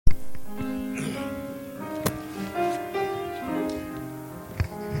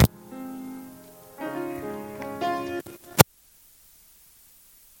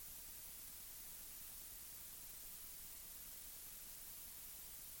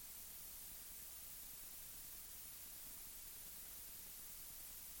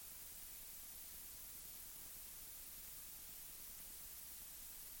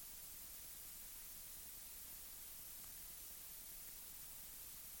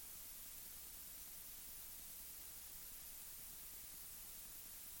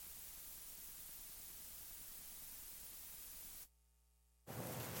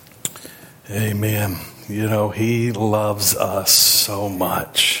Amen. You know, He loves us so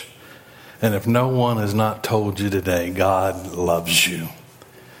much. And if no one has not told you today, God loves you.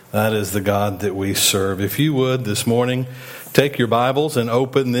 That is the God that we serve. If you would, this morning, take your Bibles and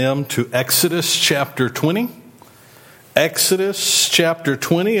open them to Exodus chapter 20. Exodus chapter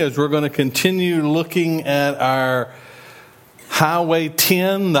 20, as we're going to continue looking at our Highway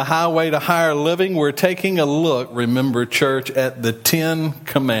 10, the highway to higher living. We're taking a look, remember, church, at the 10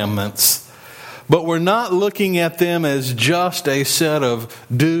 commandments. But we're not looking at them as just a set of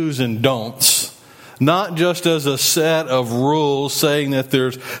do's and don'ts. Not just as a set of rules saying that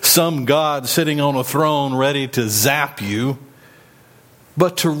there's some God sitting on a throne ready to zap you.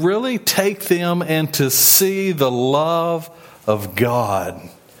 But to really take them and to see the love of God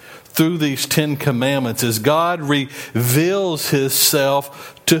through these 10 commandments as God reveals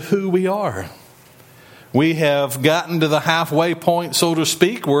Himself to who we are. We have gotten to the halfway point, so to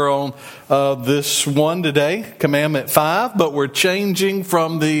speak. We're on this one today, Commandment 5, but we're changing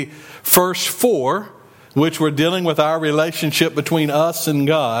from the first 4, which we're dealing with our relationship between us and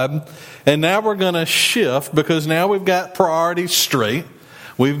God. And now we're going to shift because now we've got priorities straight.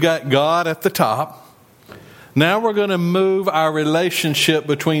 We've got God at the top. Now we're going to move our relationship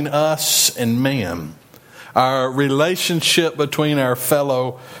between us and man. Our relationship between our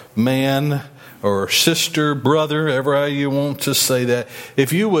fellow man or sister, brother, ever how you want to say that.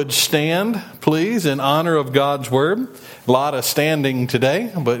 If you would stand, please, in honor of God's Word. A lot of standing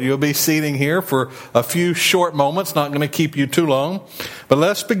today, but you'll be seating here for a few short moments. Not going to keep you too long. But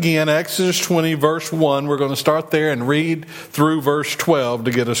let's begin Exodus 20, verse 1. We're going to start there and read through verse 12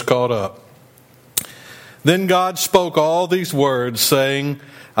 to get us caught up. Then God spoke all these words, saying,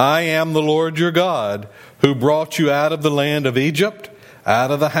 I am the Lord your God, who brought you out of the land of Egypt, out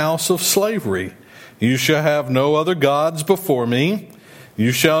of the house of slavery. You shall have no other gods before me.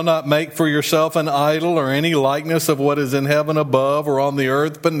 You shall not make for yourself an idol or any likeness of what is in heaven above or on the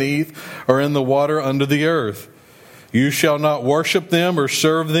earth beneath or in the water under the earth. You shall not worship them or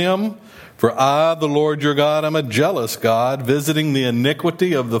serve them. For I, the Lord your God, am a jealous God, visiting the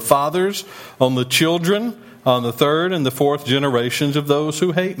iniquity of the fathers on the children, on the third and the fourth generations of those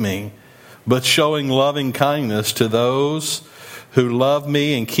who hate me, but showing loving kindness to those who love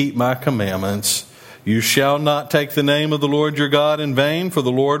me and keep my commandments. You shall not take the name of the Lord your God in vain, for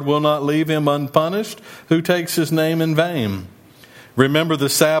the Lord will not leave him unpunished who takes his name in vain. Remember the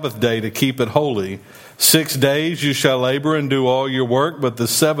Sabbath day to keep it holy. 6 days you shall labor and do all your work, but the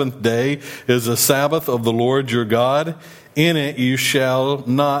seventh day is a Sabbath of the Lord your God. In it you shall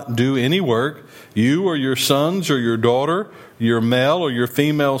not do any work, you or your sons or your daughter, your male or your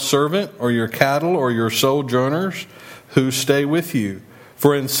female servant, or your cattle or your sojourners who stay with you.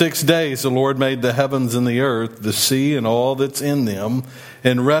 For in 6 days the Lord made the heavens and the earth, the sea and all that's in them,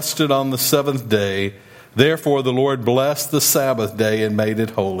 and rested on the seventh day. Therefore the Lord blessed the Sabbath day and made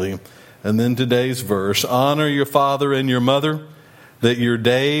it holy. And then today's verse, honor your father and your mother, that your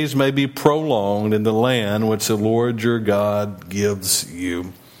days may be prolonged in the land which the Lord your God gives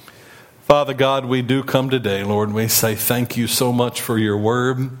you. Father God, we do come today, Lord, and we say thank you so much for your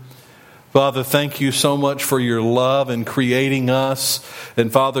word. Father, thank you so much for your love in creating us.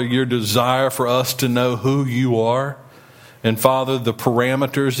 And Father, your desire for us to know who you are. And Father, the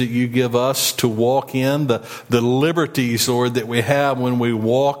parameters that you give us to walk in, the liberties, Lord, that we have when we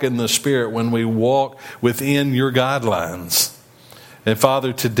walk in the Spirit, when we walk within your guidelines. And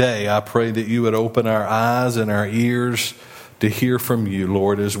Father, today I pray that you would open our eyes and our ears to hear from you,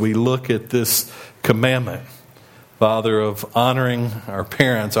 Lord, as we look at this commandment, Father, of honoring our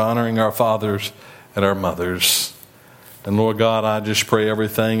parents, honoring our fathers and our mothers. And Lord God, I just pray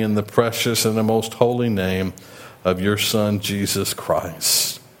everything in the precious and the most holy name of your Son, Jesus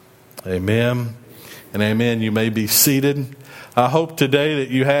Christ. Amen and amen. You may be seated. I hope today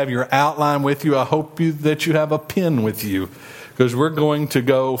that you have your outline with you. I hope that you have a pen with you, because we're going to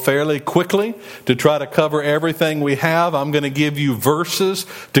go fairly quickly to try to cover everything we have. I'm going to give you verses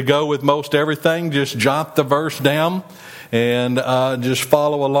to go with most everything. Just jot the verse down and just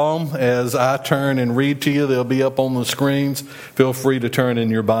follow along as I turn and read to you. They'll be up on the screens. Feel free to turn in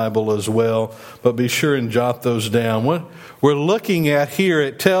your Bible as well, but be sure and jot those down. What we're looking at here,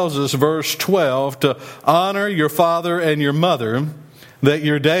 it tells us, verse 12, to honor your father and your mother, that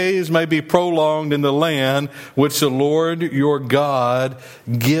your days may be prolonged in the land which the Lord your God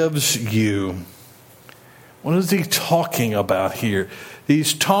gives you. What is he talking about here?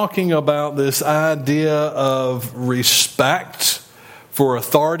 He's talking about this idea of respect for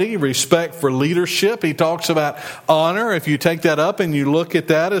authority, respect for leadership. He talks about honor. If you take that up and you look at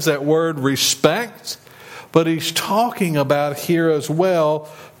that as that word respect. But he's talking about here as well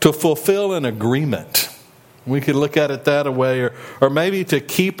to fulfill an agreement. We could look at it that way, or maybe to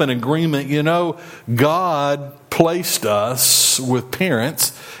keep an agreement. You know, God placed us with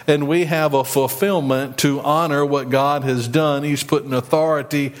parents, and we have a fulfillment to honor what God has done. He's put an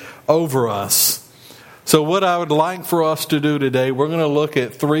authority over us. So what I would like for us to do today, we're going to look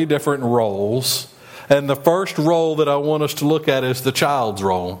at 3 different roles. And the first role that I want us to look at is the child's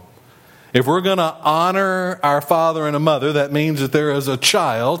role. If we're going to honor our father and a mother, that means that there is a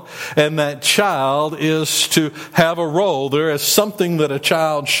child, and that child is to have a role. There is something that a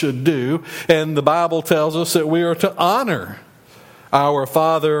child should do, and the Bible tells us that we are to honor our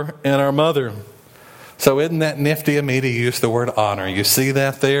father and our mother. So isn't that nifty of me to use the word honor? You see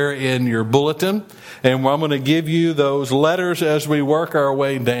that there in your bulletin? And I'm going to give you those letters as we work our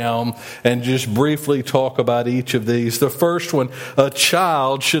way down and just briefly talk about each of these. The first one, a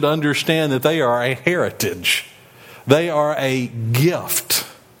child should understand that they are a heritage. They are a gift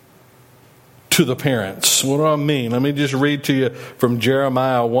to the parents. What do I mean? Let me just read to you from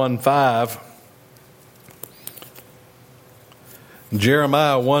Jeremiah 1:5.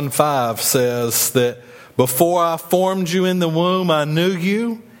 Jeremiah 1:5 says that before I formed you in the womb, I knew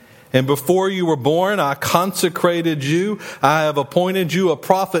you. And before you were born, I consecrated you. I have appointed you a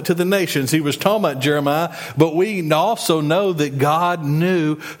prophet to the nations. He was talking about Jeremiah, but we also know that God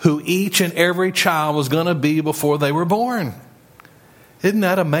knew who each and every child was going to be before they were born. Isn't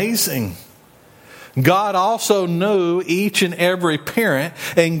that amazing? God also knew each and every parent,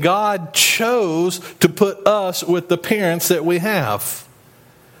 and God chose to put us with the parents that we have.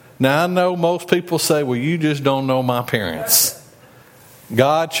 Now, I know most people say, well, you just don't know my parents.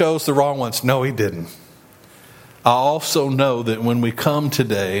 God chose the wrong ones. No, He didn't. I also know that when we come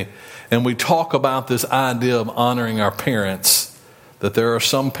today and we talk about this idea of honoring our parents, that there are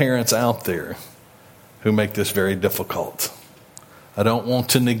some parents out there who make this very difficult. I don't want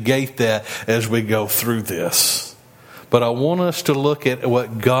to negate that as we go through this. But I want us to look at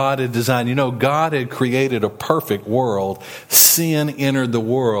what God had designed. You know, God had created a perfect world. Sin entered the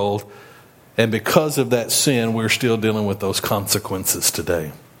world. And because of that sin, we're still dealing with those consequences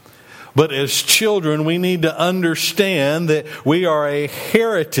today. But as children, we need to understand that we are a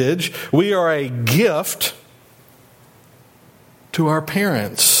heritage. We are a gift to our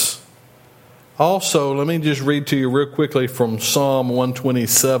parents. Also, let me just read to you real quickly from Psalm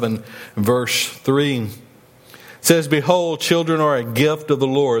 127, verse 3. It says, behold, children are a gift of the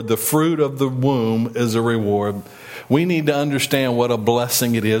Lord. The fruit of the womb is a reward. We need to understand what a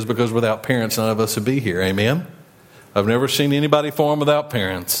blessing it is, because without parents, none of us would be here. Amen? I've never seen anybody form without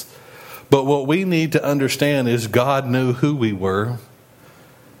parents. But what we need to understand is God knew who we were,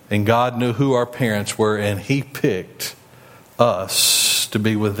 and God knew who our parents were, and He picked us to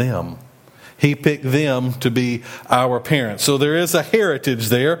be with them. He picked them to be our parents. So there is a heritage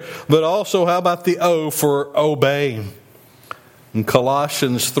there, but also how about the O for obey? In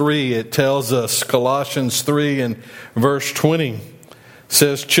Colossians 3, it tells us, Colossians 3 and verse 20,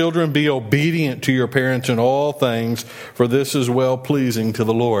 says, children, be obedient to your parents in all things, for this is well-pleasing to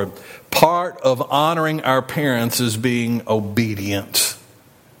the Lord. Part of honoring our parents is being obedient.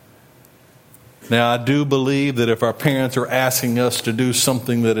 Now, I do believe that if our parents are asking us to do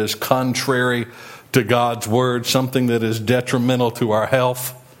something that is contrary to God's word, something that is detrimental to our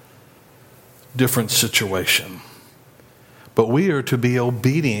health, different situation. But we are to be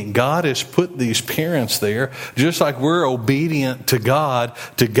obedient. God has put these parents there, just like we're obedient to God,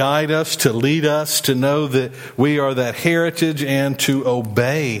 to guide us, to lead us, to know that we are that heritage, and to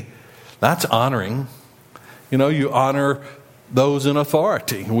obey. That's honoring. You know, you honor those in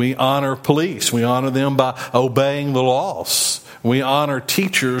authority. We honor police. We honor them by obeying the laws. We honor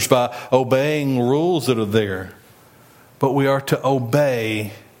teachers by obeying rules that are there. But we are to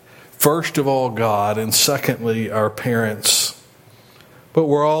obey, first of all, God, and secondly, our parents. But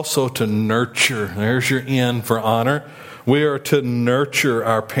we're also to nurture. There's your N for honor. We are to nurture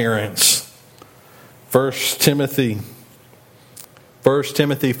our parents. 1 Timothy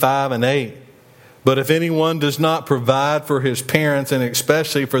 5 and 8. But if anyone does not provide for his parents, and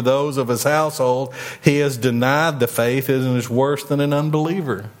especially for those of his household, he has denied the faith and is worse than an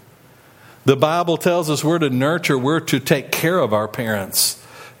unbeliever. The Bible tells us we're to nurture, we're to take care of our parents.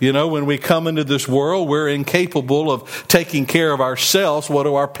 You know, when we come into this world, we're incapable of taking care of ourselves. What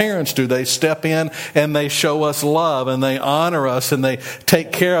do our parents do? They step in and they show us love, and they honor us, and they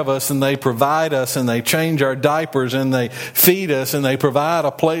take care of us, and they provide us, and they change our diapers, and they feed us, and they provide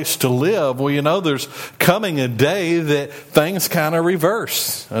a place to live. Well, you know, there's coming a day that things kind of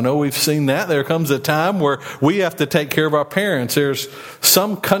reverse. I know we've seen that. There comes a time where we have to take care of our parents. There's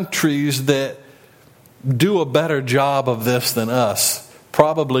some countries that do a better job of this than us.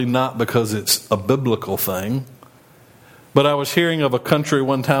 Probably not because it's a biblical thing. But I was hearing of a country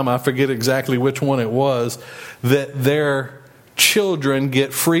one time, I forget exactly which one it was, that their children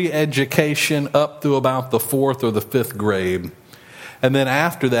get free education up through about the 4th or the 5th grade. And then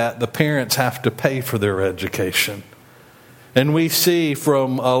after that, the parents have to pay for their education. And we see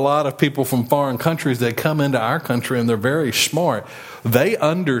from a lot of people from foreign countries, they come into our country and they're very smart. They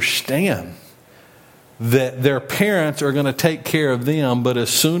understand that their parents are going to take care of them, but as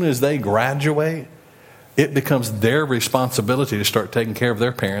soon as they graduate, it becomes their responsibility to start taking care of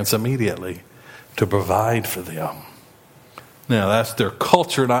their parents immediately, to provide for them. Now, that's their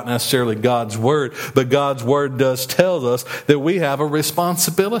culture, not necessarily God's Word, but God's Word does tell us that we have a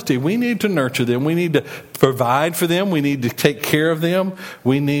responsibility. We need to nurture them. We need to provide for them. We need to take care of them.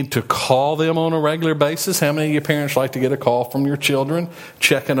 We need to call them on a regular basis. How many of your parents like to get a call from your children,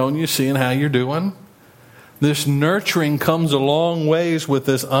 checking on you, seeing how you're doing? This nurturing comes a long ways with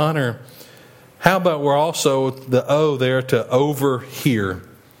this honor. How about we're also, the O there, to overhear.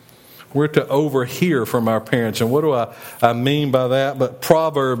 We're to overhear from our parents. And what do I mean by that? But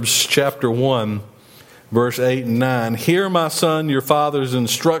Proverbs chapter 1, verse 8 and 9. Hear, my son, your father's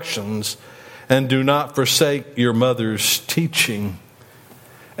instructions, and do not forsake your mother's teaching.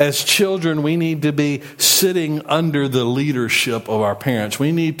 As children, we need to be sitting under the leadership of our parents.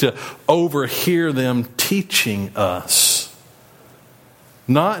 We need to overhear them teaching us.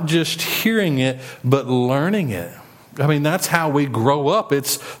 Not just hearing it, but learning it. I mean, that's how we grow up.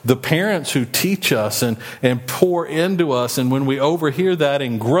 It's the parents who teach us and pour into us. And when we overhear that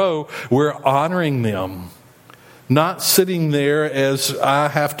and grow, we're honoring them. Not sitting there, as I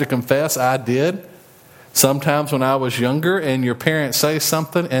have to confess, I did. Sometimes when I was younger and your parents say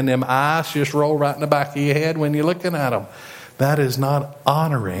something and them eyes just roll right in the back of your head when you're looking at them. That is not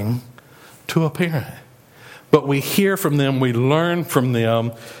honoring to a parent. But we hear from them, we learn from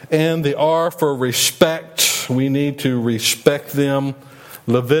them. And the R for respect, we need to respect them.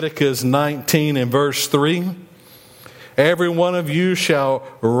 Leviticus 19 and verse 3. Every one of you shall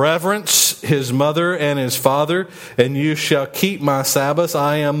reverence his mother and his father, and you shall keep my Sabbaths.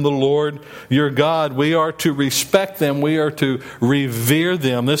 I am the Lord your God. We are to respect them. We are to revere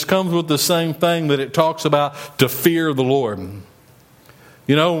them. This comes with the same thing that it talks about, to fear the Lord.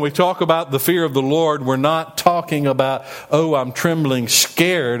 You know, when we talk about the fear of the Lord, we're not talking about, oh, I'm trembling,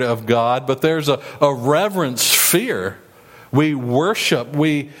 scared of God, but there's a reverence fear. We worship,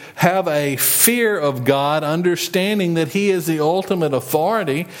 we have a fear of God, understanding that He is the ultimate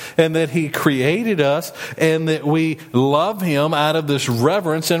authority and that He created us and that we love Him out of this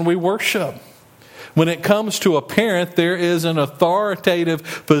reverence and we worship. When it comes to a parent, there is an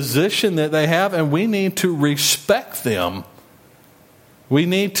authoritative position that they have and we need to respect them. We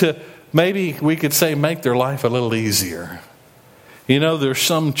need to, maybe we could say, make their life a little easier. You know, there's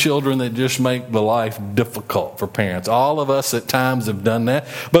some children that just make the life difficult for parents. All of us at times have done that.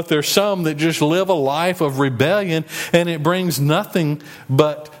 But there's some that just live a life of rebellion and it brings nothing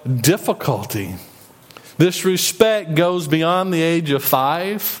but difficulty. This respect goes beyond the age of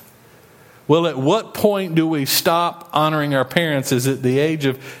 5. Well, at what point do we stop honoring our parents? Is it the age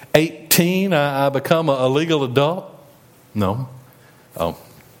of 18? I become a legal adult? No.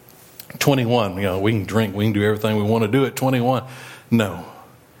 21. You know, we can drink, we can do everything we want to do at 21. No.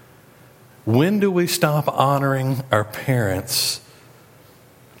 When do we stop honoring our parents?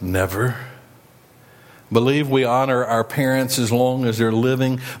 Never. Believe we honor our parents as long as they're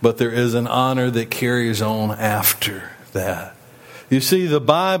living, but there is an honor that carries on after that. You see, the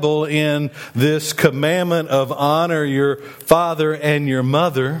Bible in this commandment of honor your father and your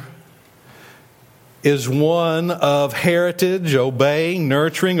mother is one of heritage, obeying,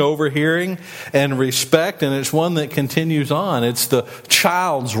 nurturing, overhearing, and respect. And it's one that continues on. It's the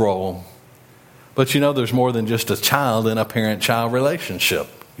child's role. But you know, there's more than just a child in a parent-child relationship.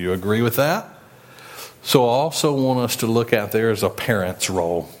 You agree with that? So I also want us to look at there is a parent's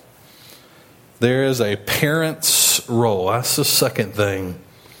role. There is a parent's role. That's the second thing.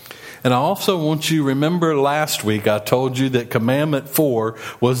 And I also want you to remember last week I told you that Commandment 4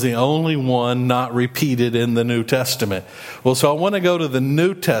 was the only one not repeated in the New Testament. Well, so I want to go to the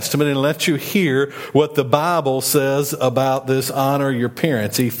New Testament and let you hear what the Bible says about this honor your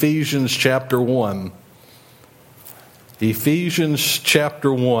parents. Ephesians chapter 1. Ephesians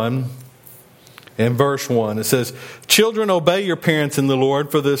chapter 1 and verse 1. It says, "Children, obey your parents in the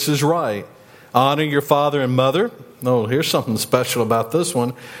Lord, for this is right. Honor your father and mother." Oh, here's something special about this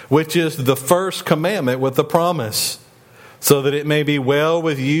one, which is the first commandment with the promise, so that it may be well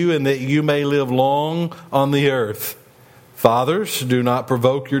with you and that you may live long on the earth. Fathers, do not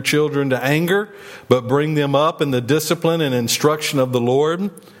provoke your children to anger, but bring them up in the discipline and instruction of the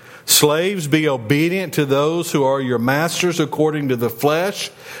Lord. Slaves, be obedient to those who are your masters according to the flesh,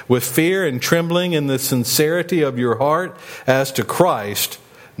 with fear and trembling in the sincerity of your heart as to Christ,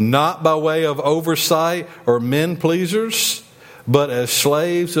 not by way of oversight or men pleasers, but as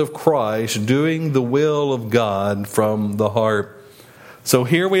slaves of Christ, doing the will of God from the heart. So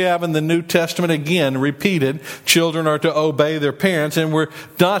here we have in the New Testament again repeated, children are to obey their parents, and we're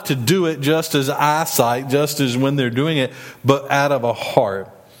not to do it just as eyesight, just as when they're doing it, but out of a heart.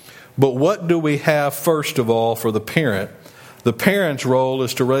 But what do we have first of all for the parent? The parent's role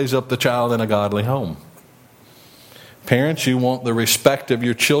is to raise up the child in a godly home. Parents, you want the respect of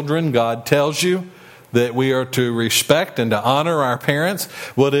your children. God tells you that we are to respect and to honor our parents.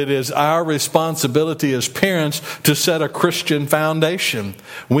 Well, it is our responsibility as parents to set a Christian foundation.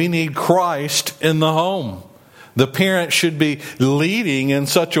 We need Christ in the home. The parent should be leading in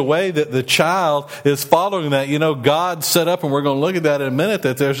such a way that the child is following that. You know, God set up, and we're going to look at that in a minute,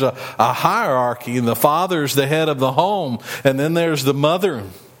 that there's a hierarchy, and the father's the head of the home, and then there's the mother.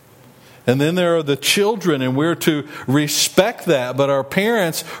 And then there are the children, and we're to respect that. But our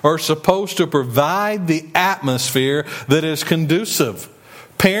parents are supposed to provide the atmosphere that is conducive.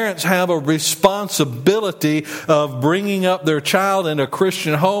 Parents have a responsibility of bringing up their child in a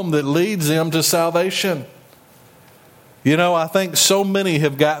Christian home that leads them to salvation. You know, I think so many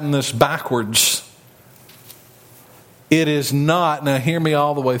have gotten this backwards. It is not, now hear me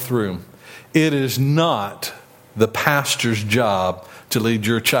all the way through, it is not the pastor's job to lead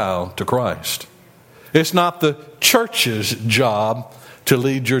your child to Christ. It's not the church's job to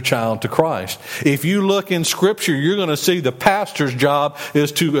lead your child to Christ. If you look in Scripture, you're going to see the pastor's job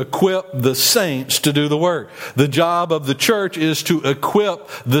is to equip the saints to do the work. The job of the church is to equip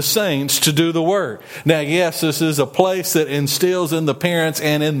the saints to do the work. Now, yes, this is a place that instills in the parents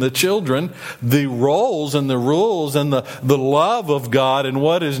and in the children the roles and the rules and the love of God and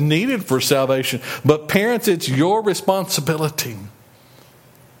what is needed for salvation. But parents, it's your responsibility.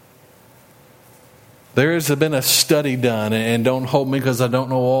 There has been a study done, and don't hold me because I don't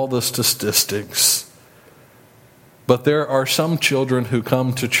know all the statistics, but there are some children who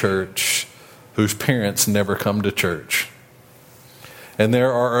come to church whose parents never come to church. And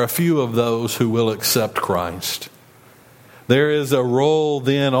there are a few of those who will accept Christ. There is a role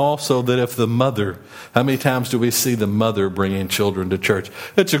then also that if the mother, how many times do we see the mother bringing children to church?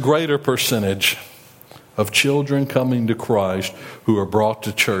 It's a greater percentage of children coming to Christ who are brought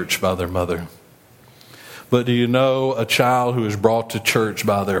to church by their mother. But do you know a child who is brought to church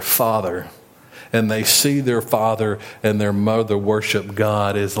by their father and they see their father and their mother worship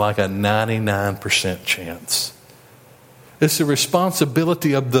God is like a 99% chance. It's the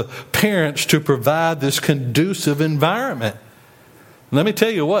responsibility of the parents to provide this conducive environment. Let me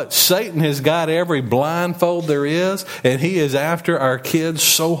tell you what, Satan has got every blindfold there is, and he is after our kids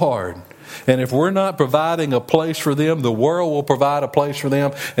so hard. And if we're not providing a place for them, the world will provide a place for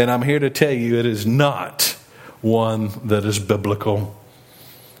them. And I'm here to tell you, it is not one that is biblical.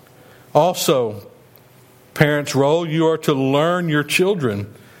 Also, parents' role, you are to learn your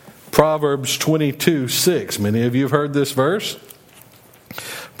children. Proverbs 22:6. Many of you have heard this verse.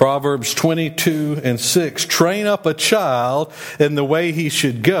 Proverbs 22:6. Train up a child in the way he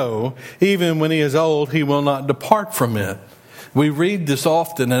should go. Even when he is old, he will not depart from it. We read this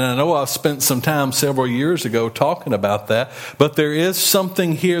often, and I know I've spent some time several years ago talking about that, but there is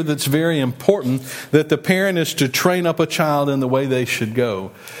something here that's very important, that the parent is to train up a child in the way they should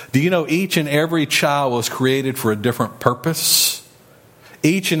go. Do you know each and every child was created for a different purpose?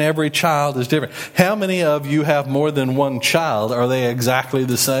 Each and every child is different. How many of you have more than one child? Are they exactly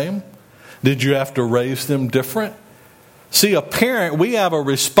the same? Did you have to raise them different? See, a parent, we have a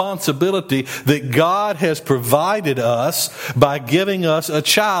responsibility that God has provided us by giving us a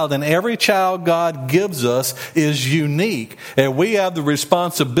child. And every child God gives us is unique. And we have the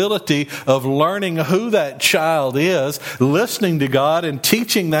responsibility of learning who that child is, listening to God, and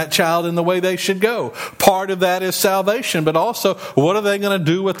teaching that child in the way they should go. Part of that is salvation, but also, what are they going to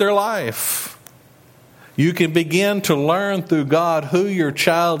do with their life? You can begin to learn through God who your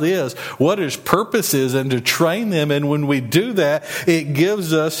child is, what his purpose is, and to train them. And when we do that, it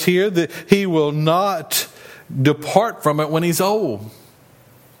gives us here that he will not depart from it when he's old.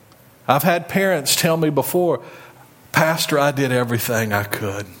 I've had parents tell me before, Pastor, I did everything I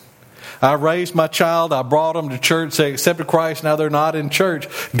could. I raised my child, I brought them to church, they accepted Christ, now they're not in church.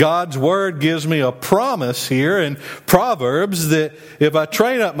 God's Word gives me a promise here in Proverbs that if I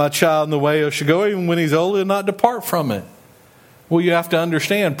train up my child in the way he should go, even when he's old, he'll not depart from it. Well, you have to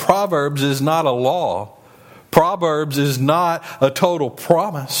understand, Proverbs is not a law. Proverbs is not a total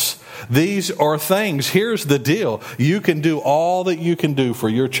promise. These are things. Here's the deal. You can do all that you can do for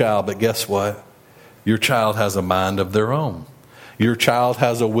your child, but guess what? Your child has a mind of their own. Your child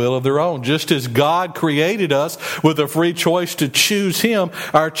has a will of their own. Just as God created us with a free choice to choose Him,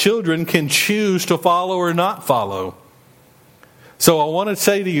 our children can choose to follow or not follow. So I want to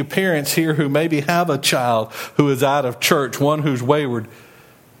say to you parents here who maybe have a child who is out of church, one who's wayward,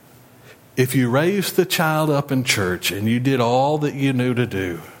 if you raised the child up in church and you did all that you knew to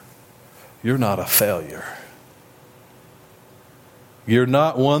do, you're not a failure. You're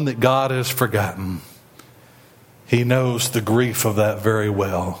not one that God has forgotten. He knows the grief of that very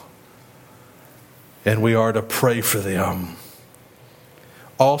well. And we are to pray for them.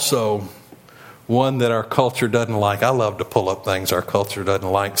 Also, one that our culture doesn't like. I love to pull up things our culture doesn't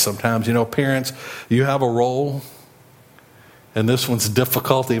like sometimes. You know, parents, you have a role. And this one's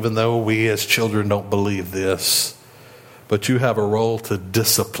difficult, even though we as children don't believe this. But you have a role to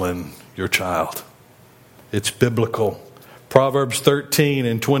discipline your child. It's biblical. Proverbs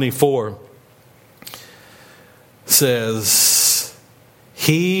 13:24 says,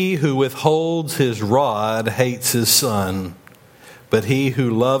 "He who withholds his rod hates his son, but he who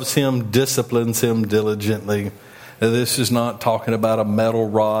loves him disciplines him diligently." Now, this is not talking about a metal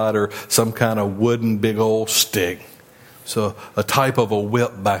rod or some kind of wooden big old stick. So a type of a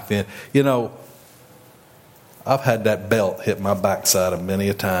whip back then. You know, I've had that belt hit my backside many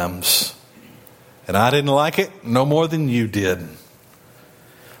a times. And I didn't like it no more than you did.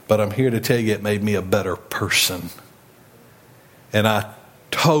 But I'm here to tell you it made me a better person. And I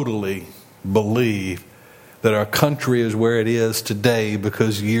totally believe that our country is where it is today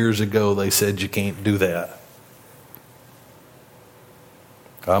because years ago they said you can't do that.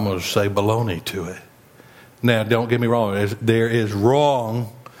 I'm going to say baloney to it. Now, don't get me wrong. There is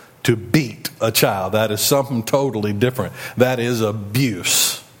wrong to beat a child. That is something totally different. That is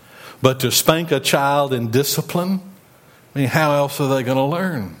abuse. But to spank a child in discipline, I mean, how else are they going to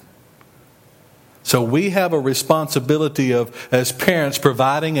learn? So we have a responsibility of, as parents,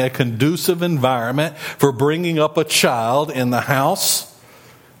 providing a conducive environment for bringing up a child in the house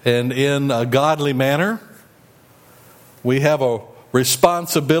and in a godly manner. We have a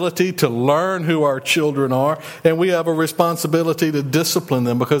responsibility to learn who our children are, and we have a responsibility to discipline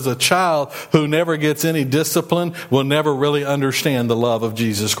them, because a child who never gets any discipline will never really understand the love of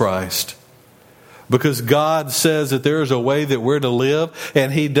Jesus Christ. Because God says that there is a way that we're to live,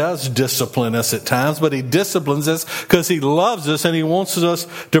 and He does discipline us at times, but He disciplines us because He loves us and He wants us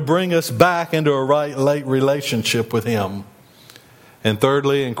to bring us back into a right relationship with Him. And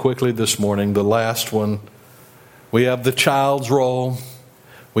thirdly and quickly this morning, the last one, we have the child's role.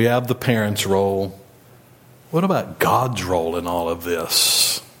 We have the parent's role. What about God's role in all of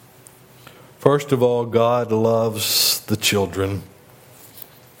this? First of all, God loves the children.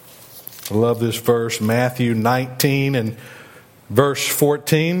 I love this verse, Matthew 19 and verse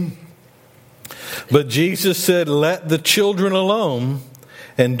 14. But Jesus said, "Let the children alone,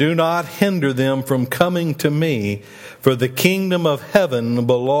 and do not hinder them from coming to me, for the kingdom of heaven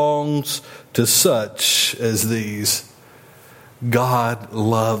belongs to such as these." God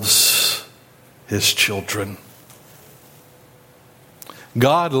loves His children.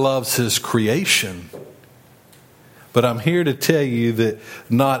 God loves His creation. But I'm here to tell you that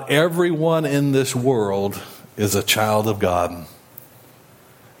not everyone in this world is a child of God.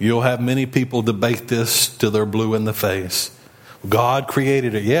 You'll have many people debate this till they're blue in the face. God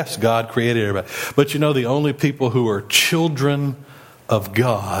created it. Yes, God created everybody. But you know, the only people who are children of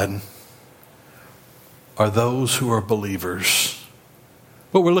God are those who are believers.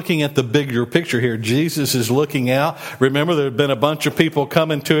 But we're looking at the bigger picture here. Jesus is looking out. Remember, there had been a bunch of people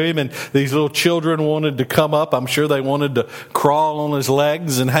coming to Him, and these little children wanted to come up. I'm sure they wanted to crawl on His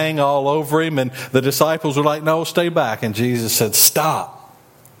legs and hang all over Him. And the disciples were like, "No, stay back." And Jesus said, "Stop.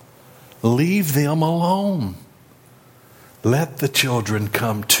 Leave them alone. Let the children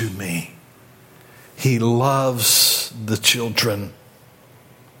come to me." He loves the children.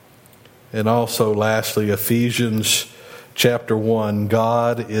 And also, lastly, Ephesians chapter 1,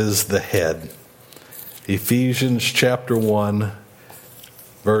 God is the head. Ephesians chapter 1,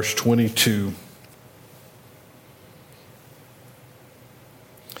 verse 22.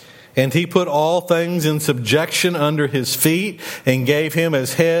 "And He put all things in subjection under His feet, and gave Him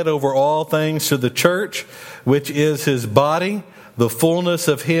as head over all things to the church, which is His body, the fullness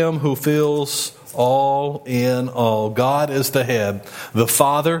of Him who fills all in all." God is the head. The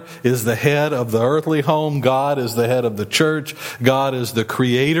Father is the head of the earthly home. God is the head of the church. God is the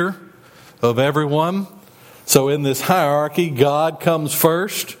creator of everyone. So in this hierarchy, God comes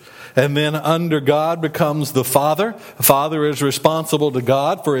first. And then under God becomes the father. The father is responsible to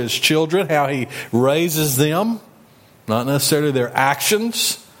God for his children, how he raises them. Not necessarily their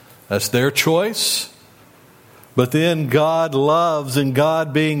actions. That's their choice. But then God loves, and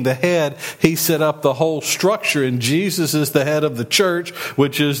God being the head, he set up the whole structure. And Jesus is the head of the church,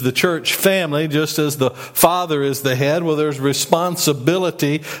 which is the church family, just as the Father is the head. Well, there's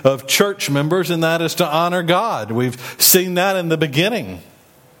responsibility of church members, and that is to honor God. We've seen that in the beginning,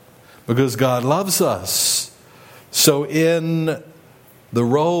 because God loves us. So in the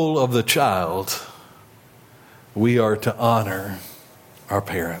role of the child, we are to honor our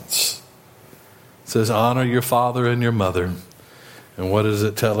parents. It says, honor your father and your mother. And what does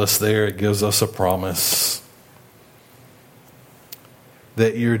it tell us there? It gives us a promise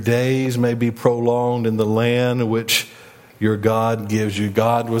that your days may be prolonged in the land which your God gives you.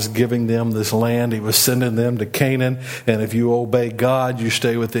 God was giving them this land. He was sending them to Canaan. And if you obey God, you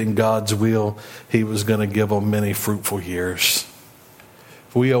stay within God's will, He was going to give them many fruitful years.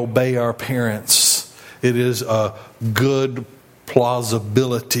 If we obey our parents, it is a good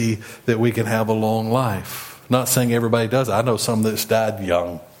plausibility that we can have a long life. Not saying everybody does. I know some that's died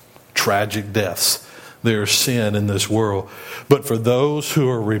young. Tragic deaths. There's sin in this world. But for those who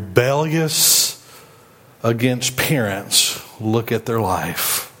are rebellious against parents, look at their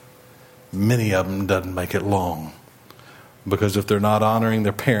life. Many of them doesn't make it long. Because if they're not honoring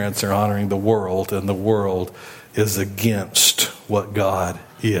their parents, they're honoring the world. And the world is against what God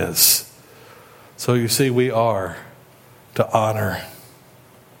is. So you see, we are to honor.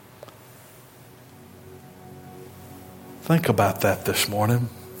 Think about that this morning.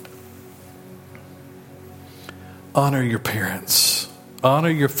 Honor your parents. Honor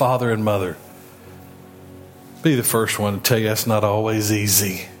your father and mother. Be the first one to tell you that's not always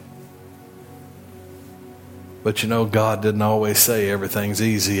easy. But you know, God didn't always say everything's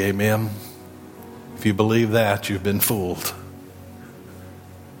easy, amen? If you believe that, you've been fooled.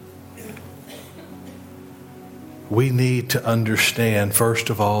 We need to understand, first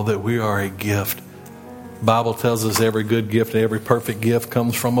of all, that we are a gift. The Bible tells us every good gift and every perfect gift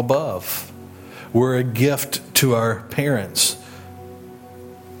comes from above. We're a gift to our parents.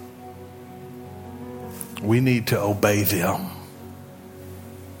 We need to obey them.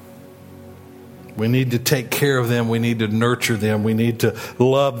 We need to take care of them. We need to nurture them. We need to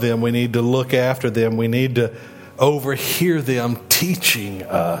love them. We need to look after them. We need to overhear them teaching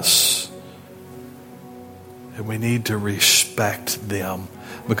us. And we need to respect them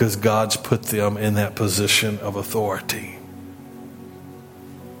because God's put them in that position of authority.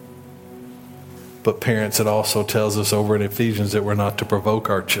 But parents, it also tells us over in Ephesians that we're not to provoke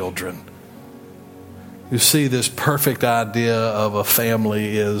our children. You see, this perfect idea of a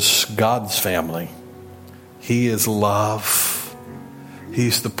family is God's family. He is love.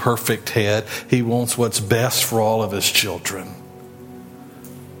 He's the perfect head. He wants what's best for all of his children.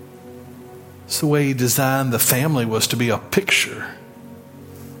 So the way he designed the family was to be a picture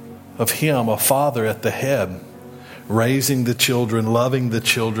of him, a father at the head, raising the children, loving the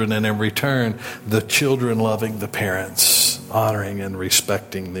children, and in return, the children loving the parents, honoring and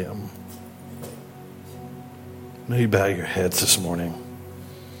respecting them. May you bow your heads this morning.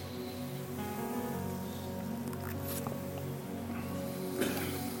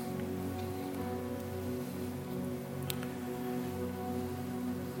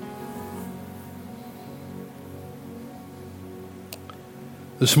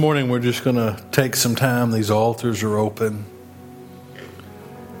 This morning we're just going to take some time. These altars are open.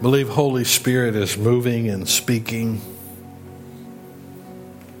 I believe Holy Spirit is moving and speaking.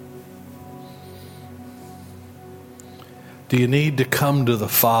 Do you need to come to the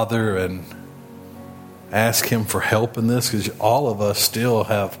Father and ask Him for help in this? Because all of us still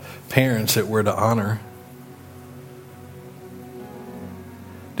have parents that we're to honor.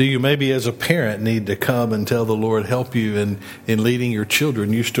 Do you maybe as a parent need to come and tell the Lord help you in leading your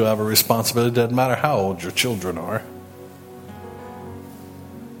children? You still have a responsibility. It doesn't matter how old your children are.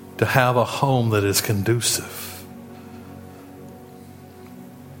 To have a home that is conducive.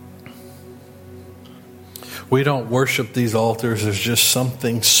 We don't worship these altars. There's just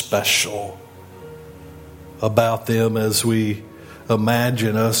something special about them as we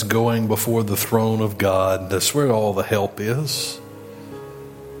imagine us going before the throne of God. That's where all the help is.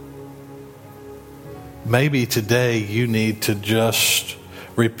 Maybe today you need to just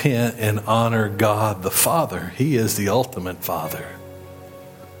repent and honor God the Father. He is the ultimate Father.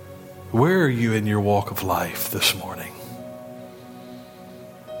 Where are you in your walk of life this morning?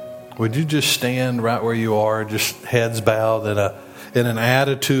 Would you just stand right where you are, just heads bowed in an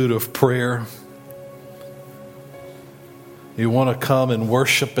attitude of prayer? You want to come and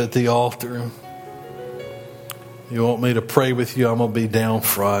worship at the altar? You want me to pray with you? I'm going to be down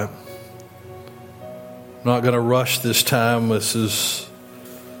front. I'm not going to rush this time. This is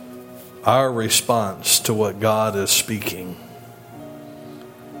our response to what God is speaking.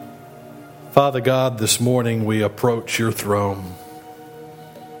 Father God, this morning we approach your throne.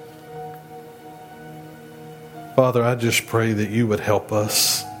 Father, I just pray that you would help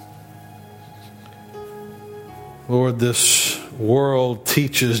us. Lord, this world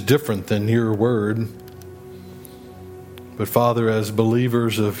teaches different than your word. But Father, as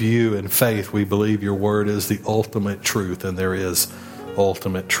believers of you in faith, we believe your word is the ultimate truth, and there is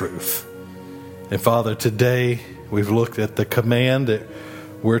ultimate truth. And Father, today we've looked at the command that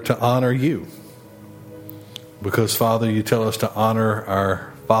we're to honor you. Because Father, you tell us to honor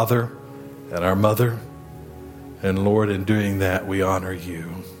our father and our mother. And Lord, in doing that, we honor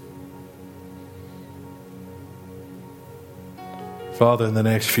you. Father, in the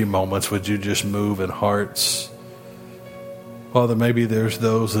next few moments, would you just move in hearts? Father, maybe there's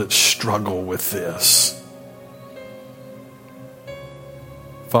those that struggle with this.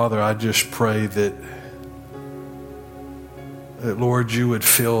 Father, I just pray that Lord, you would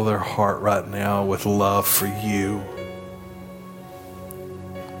fill their heart right now with love for you.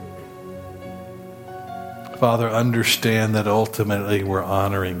 Father, understand that ultimately we're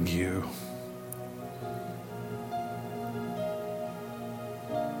honoring you.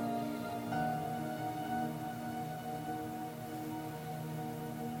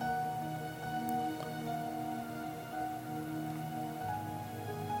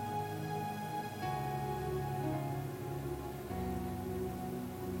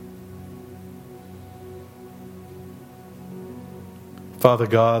 Father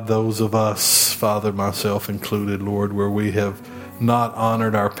God, those of us, Father, myself included, Lord, where we have not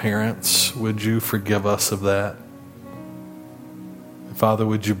honored our parents, would you forgive us of that? Father,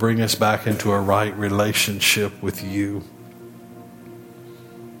 would you bring us back into a right relationship with you?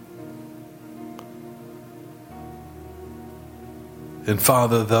 And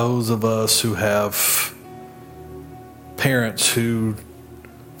Father, those of us who have parents who,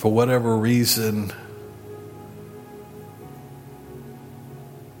 for whatever reason,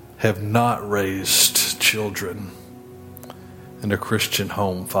 have not raised children in a Christian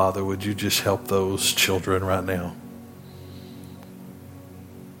home, Father, would you just help those children right now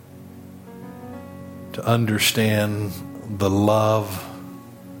to understand the love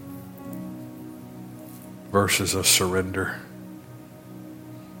versus a surrender.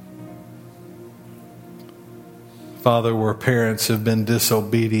 Father, where parents have been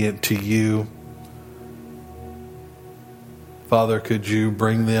disobedient to you, Father, could you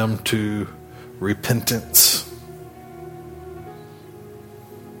bring them to repentance?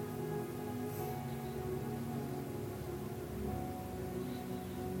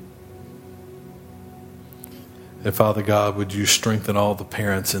 And Father God, would you strengthen all the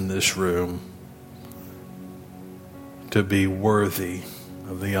parents in this room to be worthy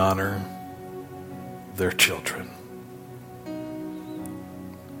of the honor of their children?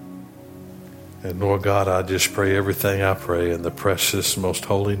 And Lord God, I just pray everything I pray in the precious, most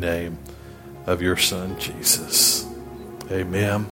holy name of your Son, Jesus. Amen.